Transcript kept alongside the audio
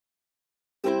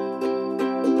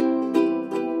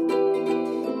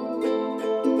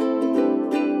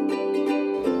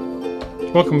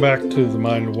Welcome back to the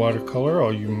Mind of Watercolor,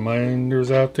 all you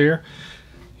minders out there.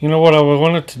 You know what I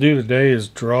wanted to do today is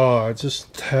draw. I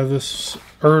just have this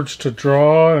urge to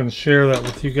draw and share that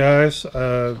with you guys.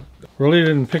 Really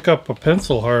didn't pick up a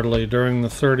pencil hardly during the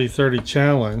 30-30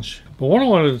 challenge. But what I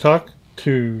wanted to talk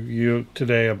to you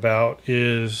today about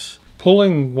is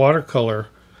pulling watercolor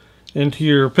into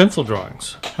your pencil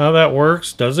drawings. How that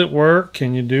works, does it work,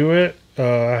 can you do it,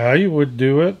 how you would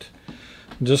do it.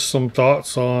 Just some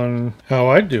thoughts on how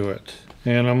I do it.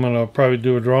 And I'm going to probably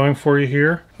do a drawing for you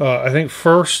here. I think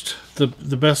first,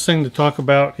 the best thing to talk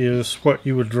about is what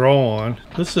you would draw on.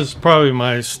 This is probably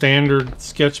my standard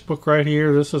sketchbook right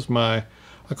here. This is I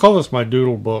call this my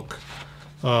doodle book.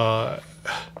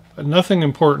 Nothing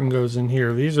important goes in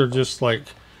here. These are just like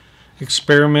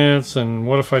experiments and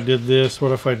what if I did this,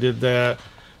 what if I did that.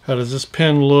 How does this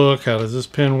pen look? How does this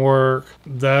pen work?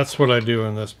 That's what I do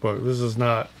in this book. This is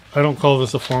not, I don't call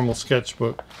this a formal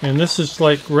sketchbook. And this is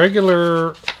like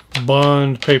regular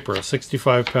bond paper, a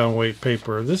 65-pound weight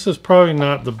paper. This is probably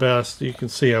not the best. You can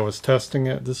see I was testing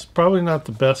it. This is probably not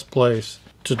the best place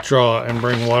to draw and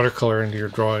bring watercolor into your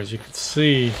drawings. You can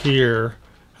see here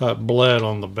how it bled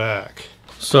on the back.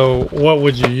 So what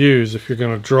would you use if you're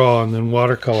going to draw and then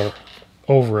watercolor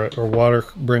over it, or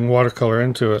bring watercolor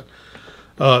into it?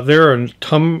 There are a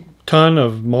ton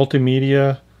of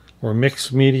multimedia or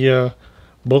mixed media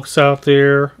books out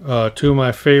there. Two of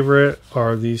my favorite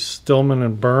are these Stillman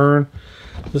and Birn.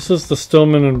 This is the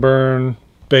Stillman and Birn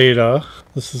Beta.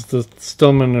 This is the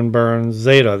Stillman and Birn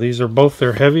Zeta. These are both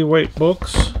their heavyweight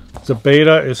books. The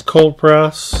Beta is cold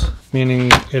press,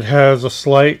 meaning it has a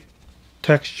slight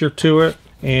texture to it,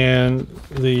 and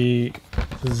the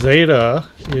Zeta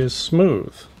is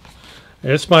smooth.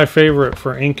 It's my favorite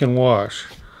for ink and wash.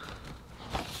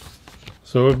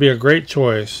 So it would be a great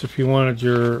choice if you wanted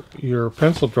your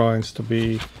pencil drawings to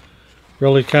be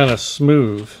really kind of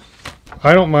smooth.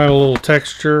 I don't mind a little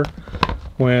texture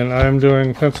when I'm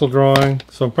doing pencil drawing,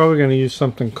 so I'm probably going to use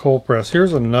something cold press.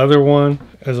 Here's another one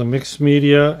as a mixed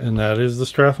media, and that is the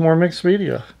Strathmore mixed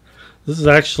media. This is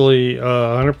actually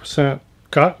 100%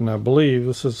 cotton, I believe.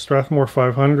 This is Strathmore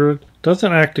 500.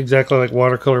 Doesn't act exactly like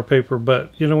watercolor paper,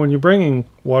 but you know, when you're bringing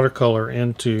watercolor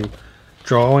into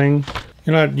drawing,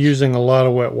 you're not using a lot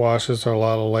of wet washes or a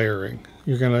lot of layering.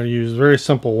 You're going to use very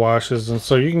simple washes, and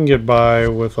so you can get by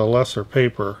with a lesser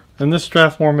paper. And this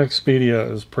Strathmore mixed media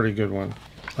is a pretty good one.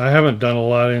 I haven't done a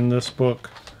lot in this book,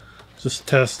 just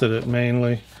tested it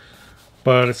mainly,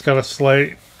 but it's got a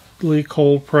slightly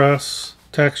cold press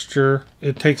texture.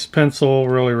 It takes pencil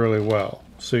really well,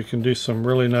 so you can do some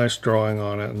really nice drawing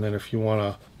on it, and then if you want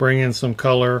to bring in some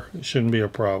color, it shouldn't be a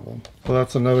problem. So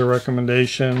that's another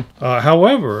recommendation.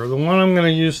 However, the one I'm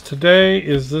going to use today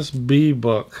is this B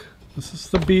book. This is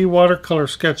the B watercolor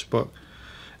sketchbook,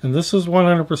 and this is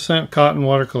 100% cotton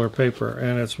watercolor paper,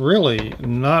 and it's really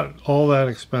not all that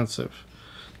expensive.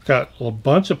 It's got a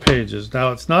bunch of pages.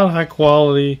 Now, it's not high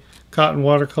quality cotton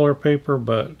watercolor paper,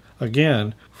 but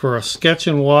again, for a sketch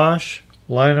and wash,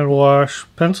 line and wash,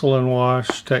 pencil and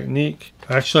wash technique.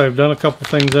 Actually, I've done a couple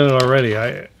things in it already.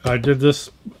 I did this,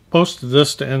 posted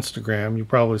this to Instagram. You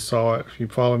probably saw it if you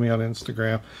follow me on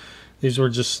Instagram. These were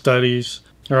just studies.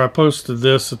 Or I posted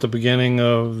this at the beginning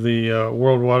of the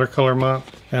World Watercolor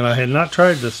Month, and I had not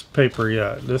tried this paper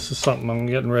yet. This is something I'm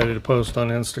getting ready to post on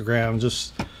Instagram.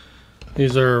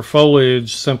 These are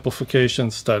foliage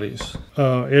simplification studies.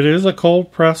 It is a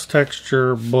cold press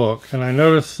texture book, and I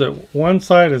noticed that one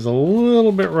side is a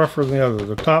little bit rougher than the other.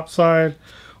 The top side,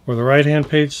 or the right hand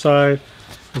page side,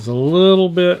 is a little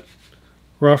bit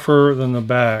rougher than the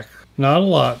back. Not a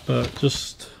lot, but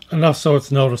just enough so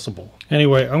it's noticeable.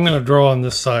 Anyway, I'm going to draw on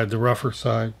this side, the rougher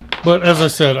side. But as I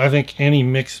said, I think any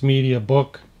mixed media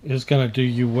book is going to do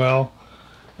you well.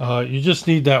 You just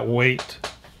need that weight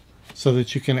so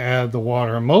that you can add the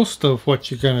water. Most of what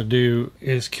you're going to do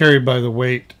is carried by the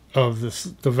weight of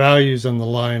the values and the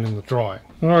line in the drawing.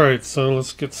 Alright, so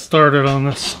let's get started on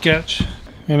this sketch.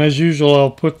 And as usual,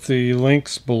 I'll put the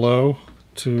links below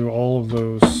to all of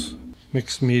those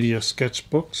mixed media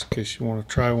sketchbooks in case you want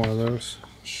to try one of those.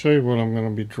 I'll show you what I'm going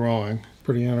to be drawing.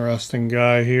 Pretty interesting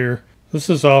guy here. This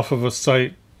is off of a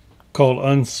site called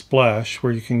Unsplash,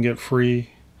 where you can get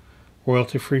free,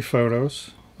 royalty-free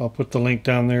photos. I'll put the link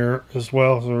down there as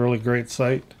well. It's a really great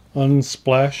site.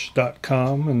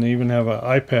 Unsplash.com, and they even have an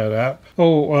iPad app.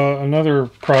 Oh, another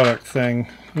product thing.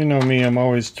 You know me, I'm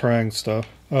always trying stuff.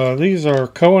 These are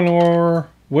Kohinoor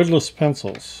woodless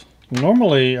pencils.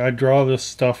 Normally, I draw this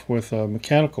stuff with a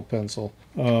mechanical pencil.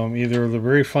 Either the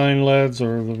very fine leads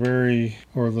or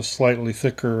the slightly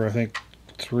thicker, I think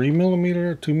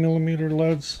 3mm, 2mm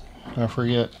leads. I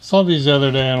forget. Saw these the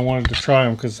other day and I wanted to try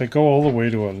them because they go all the way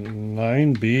to a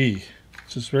 9B.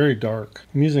 It's just very dark.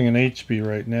 I'm using an HB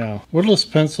right now. Woodless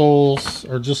pencils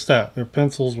are just that. They're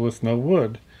pencils with no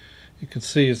wood. You can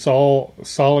see it's all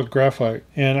solid graphite.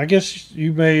 And I guess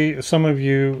some of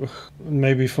you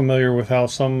may be familiar with how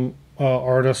some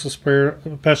artists,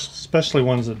 especially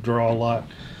ones that draw a lot,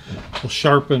 will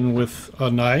sharpen with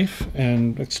a knife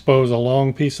and expose a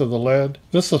long piece of the lead.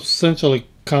 This essentially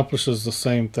accomplishes the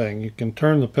same thing. You can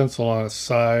turn the pencil on its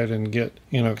side and get,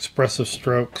 expressive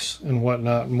strokes and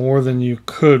whatnot more than you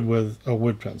could with a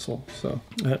wood pencil. So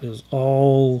that is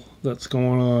all that's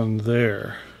going on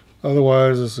there.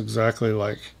 Otherwise, it's exactly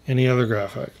like any other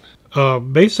graphite.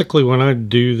 Basically, when I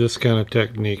do this kind of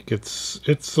technique, it's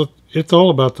all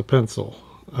about the pencil.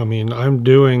 I mean, I'm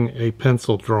doing a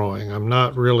pencil drawing. I'm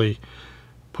not really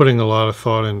putting a lot of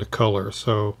thought into color.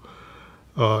 So,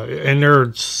 and there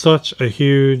are such a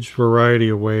huge variety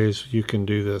of ways you can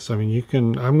do this. I mean,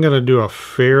 I'm going to do a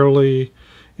fairly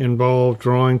involved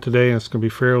drawing today, and it's going to be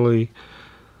fairly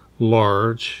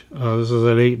large. This is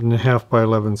an 8.5 by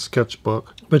 11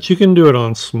 sketchbook, but you can do it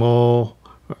on small,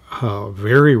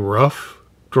 very rough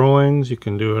drawings. You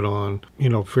can do it on,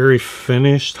 very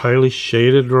finished, highly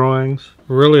shaded drawings.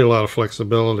 Really a lot of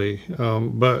flexibility.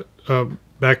 But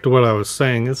back to what I was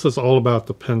saying, this is all about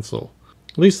the pencil.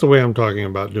 At least the way I'm talking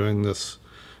about doing this.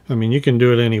 I mean, you can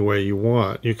do it any way you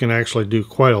want. You can actually do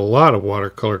quite a lot of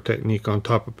watercolor technique on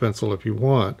top of pencil if you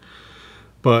want.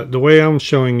 But the way I'm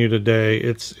showing you today,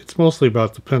 it's mostly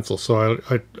about the pencil. So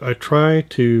I try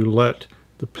to let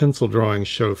the pencil drawing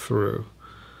show through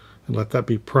and let that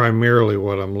be primarily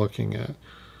what I'm looking at.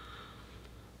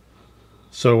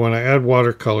 So when I add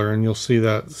watercolor, and you'll see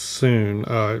that soon,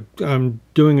 I'm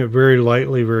doing it very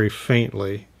lightly, very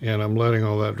faintly, and I'm letting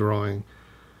all that drawing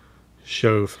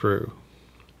show through.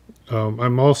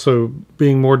 I'm also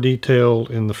being more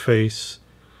detailed in the face,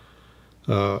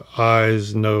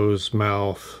 eyes, nose,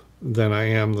 mouth, than I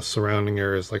am the surrounding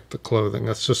areas like the clothing.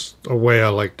 That's just a way I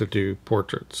like to do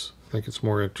portraits. I think it's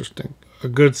more interesting. A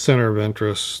good center of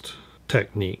interest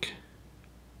technique.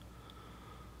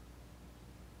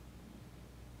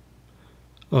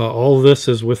 All this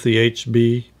is with the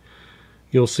HB.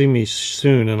 You'll see me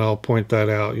soon, and I'll point that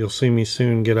out. You'll see me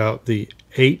soon get out the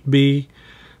 8B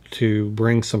to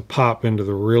bring some pop into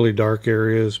the really dark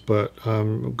areas, but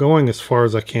I'm going as far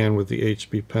as I can with the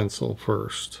HB pencil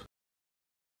first.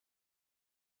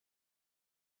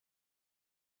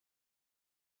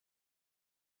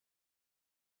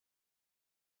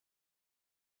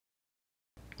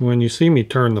 When you see me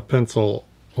turn the pencil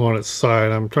on its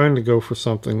side, I'm trying to go for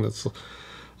something that's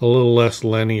a little less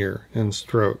linear in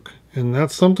stroke. And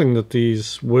that's something that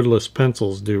these woodless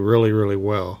pencils do really, really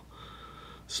well.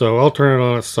 So I'll turn it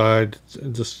on its side,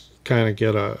 just kind of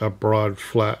get a broad,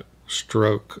 flat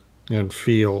stroke and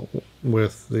feel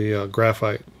with the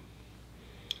graphite.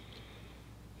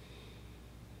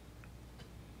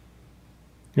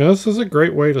 Now, this is a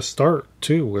great way to start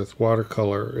too with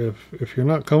watercolor. If you're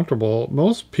not comfortable,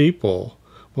 most people,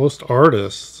 most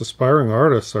artists, aspiring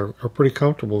artists are pretty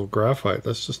comfortable with graphite.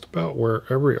 That's just about where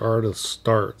every artist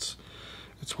starts.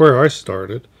 It's where I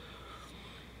started.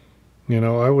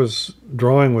 I was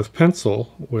drawing with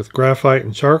pencil, with graphite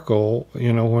and charcoal,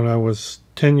 when I was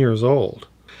 10 years old.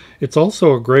 It's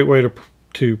also a great way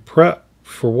to prep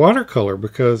for watercolor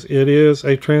because it is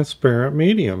a transparent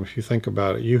medium. If you think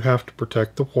about it, you have to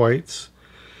protect the whites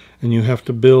and you have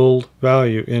to build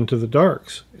value into the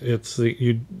darks.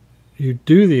 You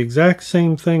do the exact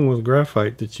same thing with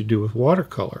graphite that you do with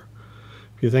watercolor,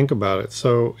 if you think about it.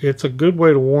 So it's a good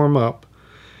way to warm up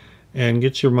and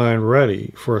get your mind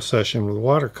ready for a session with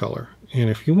watercolor. And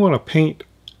if you want to paint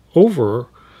over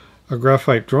a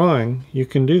graphite drawing, you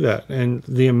can do that. And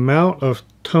the amount of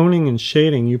toning and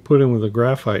shading you put in with the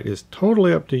graphite is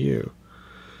totally up to you.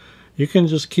 You can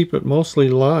just keep it mostly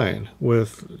line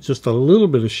with just a little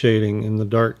bit of shading in the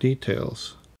dark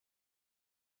details.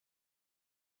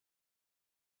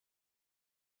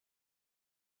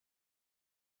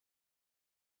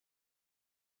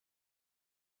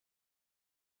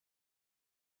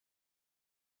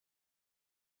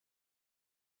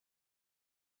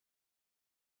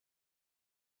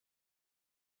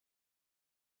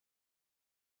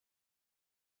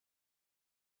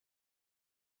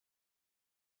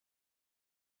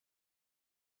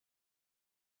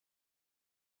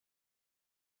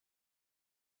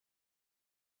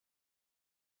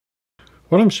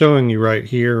 What I'm showing you right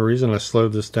here, the reason I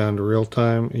slowed this down to real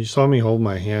time, you saw me hold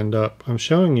my hand up. I'm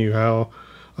showing you how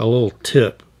a little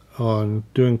tip on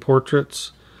doing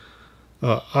portraits.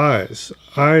 Eyes.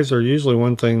 Eyes are usually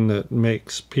one thing that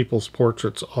makes people's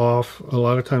portraits off. A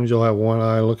lot of times you'll have one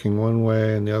eye looking one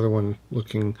way and the other one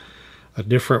looking a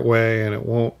different way, and it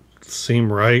won't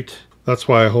seem right. That's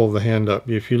why I hold the hand up.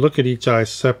 If you look at each eye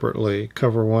separately,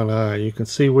 cover one eye, you can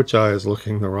see which eye is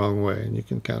looking the wrong way, and you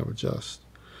can kind of adjust.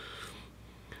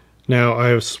 Now I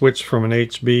have switched from an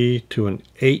HB to an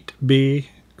 8B,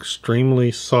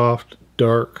 extremely soft,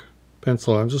 dark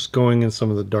pencil. I'm just going in some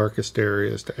of the darkest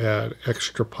areas to add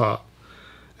extra pop,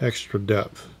 extra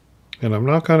depth. And I'm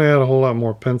not going to add a whole lot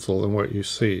more pencil than what you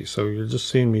see. So you're just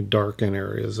seeing me darken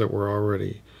areas that were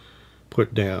already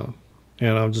put down.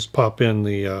 And I'll just pop in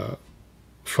the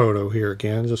photo here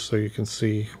again, just so you can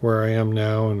see where I am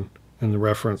now and the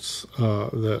reference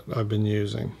that I've been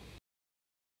using.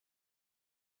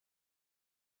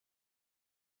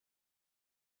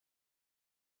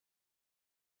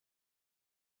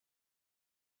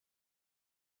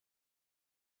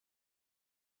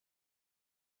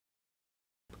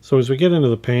 So as we get into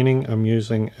the painting, I'm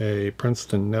using a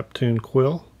Princeton Neptune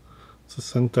quill. It's a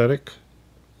synthetic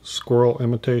squirrel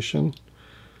imitation.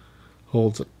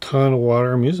 Holds a ton of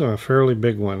water. I'm using a fairly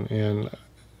big one, and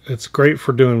it's great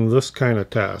for doing this kind of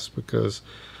task because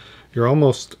you're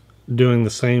almost doing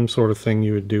the same sort of thing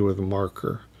you would do with a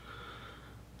marker.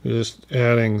 You're just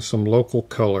adding some local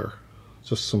color,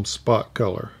 just some spot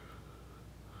color.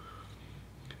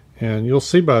 And you'll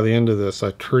see by the end of this,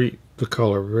 I treat the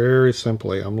color very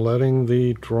simply. I'm letting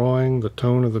the drawing, the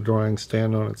tone of the drawing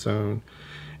stand on its own.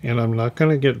 And I'm not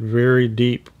going to get very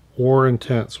deep or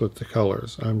intense with the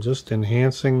colors. I'm just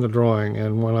enhancing the drawing.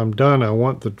 And when I'm done, I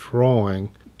want the drawing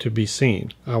to be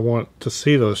seen. I want to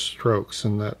see those strokes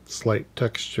and that slight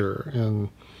texture and,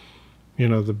 you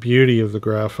know, the beauty of the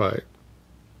graphite.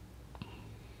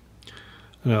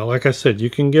 Now, like I said, you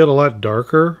can get a lot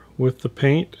darker with the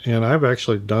paint, and I've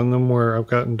actually done them where I've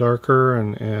gotten darker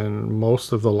and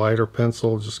most of the lighter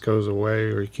pencil just goes away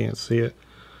or you can't see it.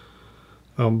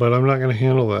 But I'm not going to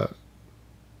handle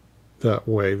that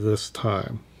way this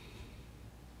time.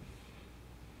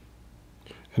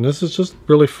 And this is just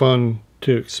really fun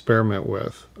to experiment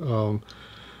with.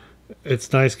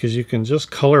 It's nice because you can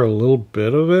just color a little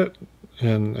bit of it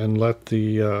and let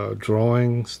the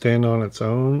drawing stand on its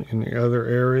own in the other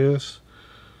areas,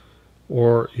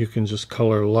 or you can just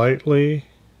color lightly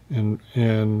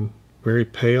and very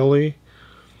palely.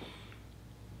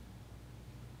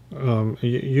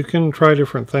 You can try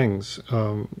different things.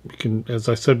 You can, as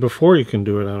I said before, you can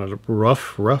do it on a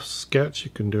rough sketch. You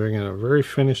can do it in a very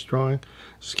finished drawing.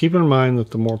 Just keep in mind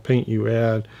that the more paint you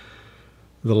add,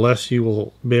 the less you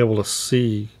will be able to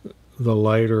see the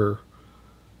lighter,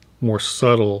 more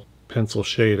subtle pencil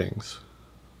shadings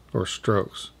or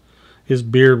strokes. His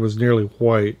beard was nearly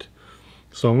white,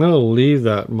 so I'm going to leave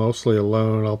that mostly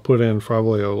alone. I'll put in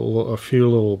probably a few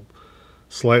little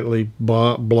slightly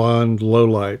blonde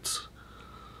lowlights.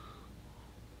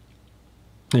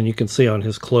 And you can see on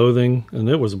his clothing, and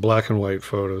it was a black and white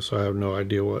photo, so I have no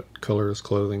idea what color his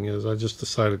clothing is. I just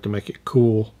decided to make it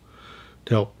cool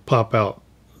to help pop out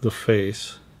the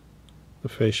face, the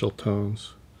facial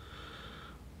tones.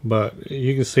 But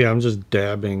you can see I'm just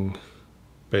dabbing,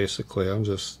 basically. I'm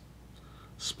just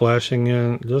splashing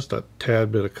in just a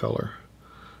tad bit of color.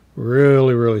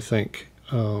 Really think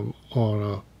on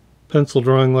a pencil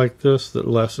drawing like this that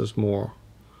less is more.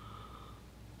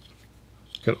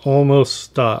 You can almost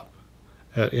stop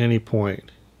at any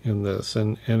point in this,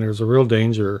 and there's a real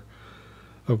danger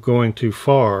of going too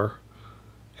far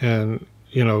and,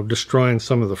 you know, destroying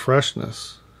some of the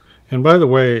freshness. And by the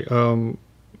way,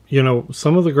 you know,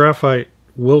 some of the graphite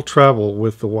will travel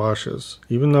with the washes,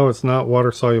 even though it's not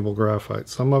water-soluble graphite.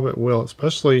 Some of it will,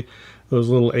 especially those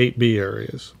little 8B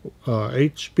areas.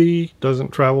 HB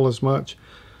doesn't travel as much,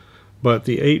 but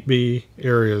the 8B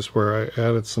areas where I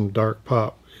added some dark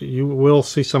pop, you will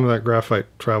see some of that graphite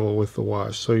travel with the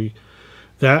wash. So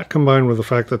that combined with the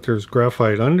fact that there's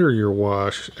graphite under your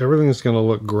wash, everything is going to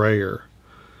look grayer.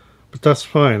 But that's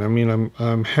fine. I mean,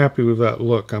 I'm happy with that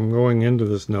look. I'm going into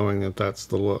this knowing that that's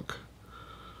the look.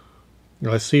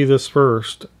 I see this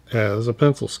first as a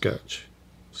pencil sketch.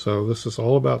 So this is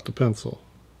all about the pencil.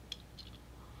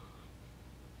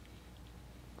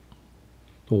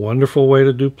 A wonderful way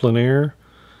to do plein air.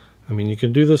 I mean, you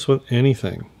can do this with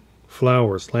anything.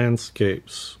 Flowers,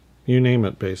 landscapes, you name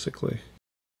it, basically.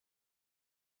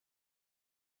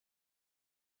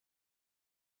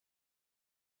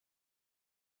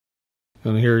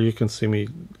 And here you can see me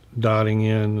dotting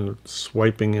in and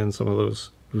swiping in some of those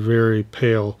very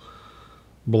pale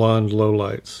blonde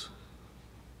lowlights.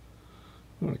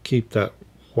 I'm going to keep that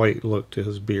white look to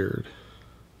his beard.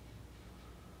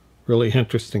 Really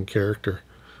interesting character.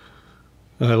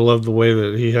 And I love the way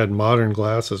that he had modern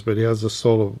glasses, but he has this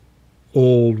sort of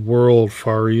old world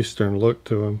Far Eastern look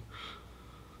to him.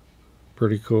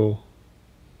 Pretty cool.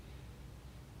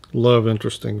 Love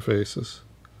interesting faces.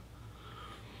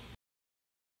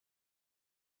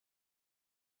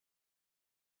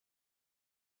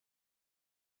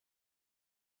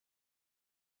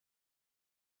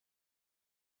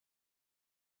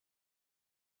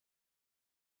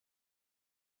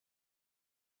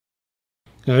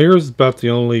 Now here's about the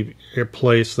only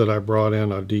place that I brought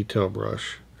in a detail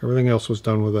brush. Everything else was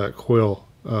done with that quill.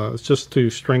 It's just to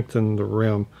strengthen the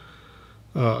rim.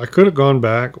 I could have gone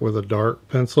back with a dark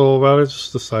pencil about it,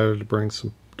 just decided to bring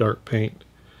some dark paint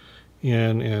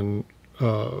in and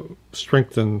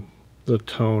strengthen the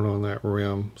tone on that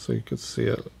rim so you could see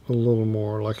it a little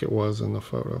more like it was in the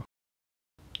photo.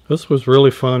 This was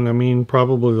really fun. I mean,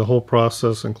 probably the whole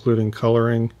process, including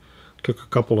coloring, took a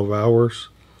couple of hours.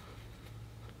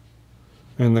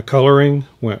 And the coloring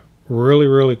went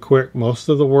really quick. Most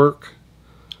of the work,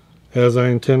 as I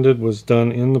intended, was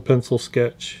done in the pencil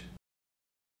sketch.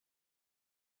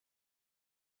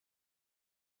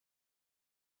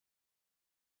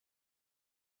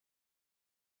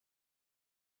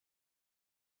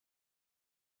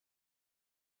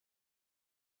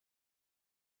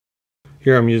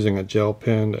 Here I'm using a gel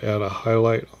pen to add a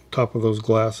highlight on top of those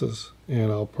glasses,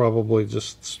 and I'll probably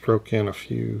just stroke in a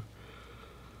few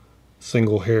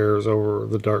single hairs over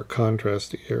the dark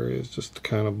contrasty areas just to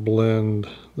kind of blend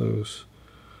those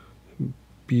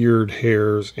beard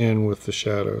hairs in with the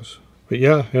shadows. But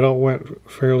yeah, it all went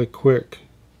fairly quick,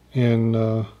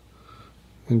 and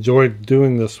enjoyed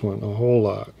doing this one a whole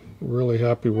lot. Really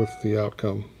happy with the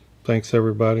outcome. Thanks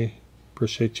everybody.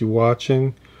 Appreciate you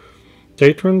watching.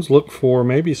 Patrons, look for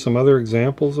maybe some other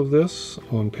examples of this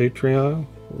on Patreon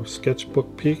or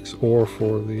Sketchbook Peaks or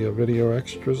for the video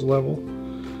extras level.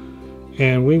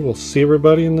 And we will see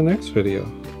everybody in the next video.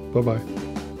 Bye-bye.